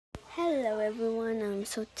Hello everyone,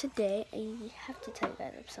 so today I have to tell you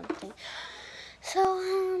guys something. So,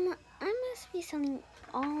 I must be selling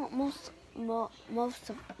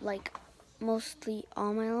mostly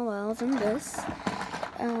all my LOLs in this.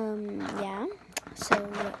 Yeah. So,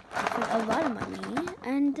 for a lot of money,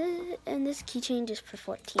 and this keychain just for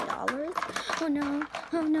 $14. Oh no,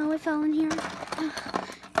 it fell in here.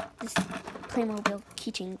 This Playmobil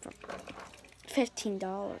keychain for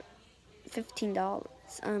 $15.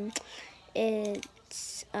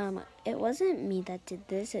 It wasn't me that did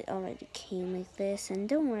this. It already came like this, and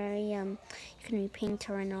don't worry, you can repaint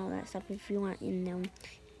her and all that stuff if you want.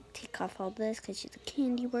 Take off all this because she's a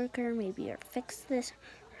candy worker, maybe, or fix this.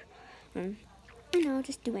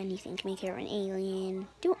 Just do anything to make her an alien.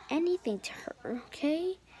 Do anything to her,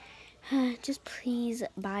 okay? Just please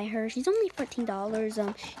buy her. She's only $14.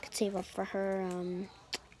 You could save up for her.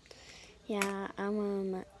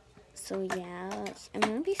 So yeah, I'm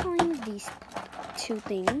gonna be selling these two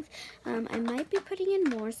things. I might be putting in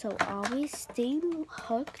more, so always stay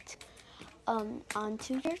hooked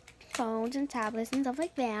onto your phones and tablets and stuff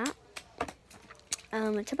like that.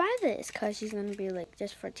 To buy this, cause she's gonna be like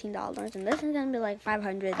just $14, and this is gonna be like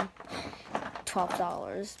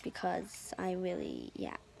 $512 because I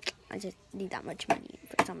just need that much money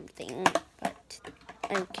for something, but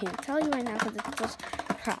I can't tell you right now because it's just a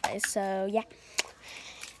surprise. So yeah.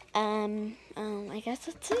 I guess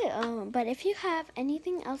that's it. But if you have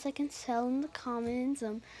anything else I can sell in the comments,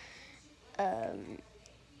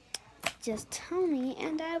 just tell me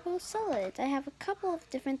and I will sell it. I have a couple of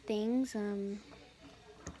different things, I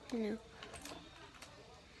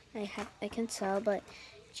can sell, but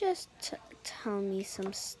just tell me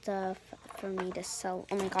some stuff for me to sell.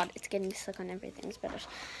 Oh my god, it's getting stuck on everything. It's better.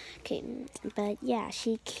 Okay, but yeah,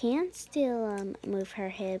 she can still move her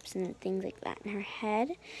hips and things like that in her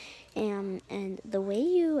head. And the way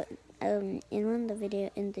you in the video,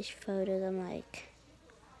 in this photo, I'm like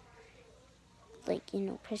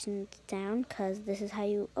pushing it down, because this is how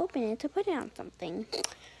you open it to put it on something.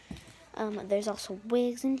 There's also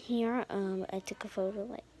wigs in here. I took a photo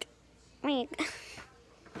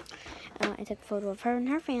I took a photo of her and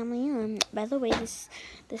her family. By the way, this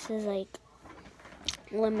is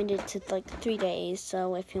limited to 3 days,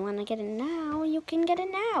 so if you want to get it now, you can get it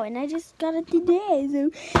now. And I just got it today,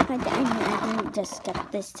 so I didn't just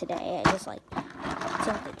get this today. I just sold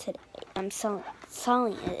it today. I'm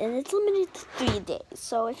selling it, and it's limited to 3 days.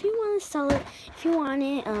 So if you want to sell it, if you want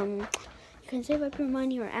it, you can save up your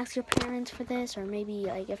money or ask your parents for this, or maybe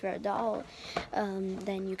if you're an adult,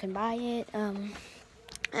 then you can buy it.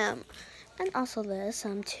 And also this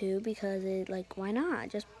too, because why not?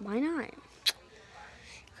 Just why not?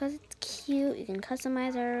 Because it's cute. You can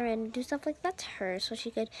customize her and do stuff like that to her, so she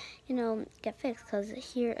could, get fixed. Because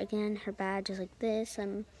here again, her badge is like this.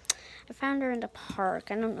 I found her in the park.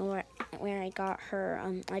 I don't know where I got her.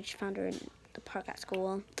 I just found her in the park at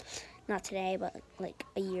school. Not today, but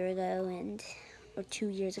a year ago or 2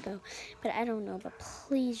 years ago. But I don't know. But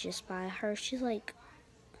please just buy her. She's buy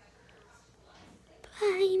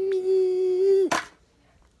me.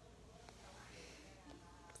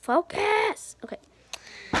 Focus. Okay.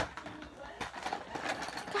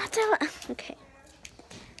 Okay,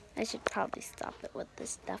 I should probably stop it with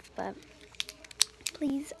this stuff, but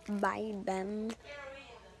please buy them.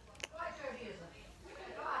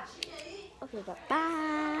 Okay,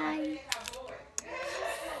 bye-bye,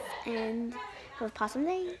 and have a awesome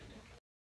day.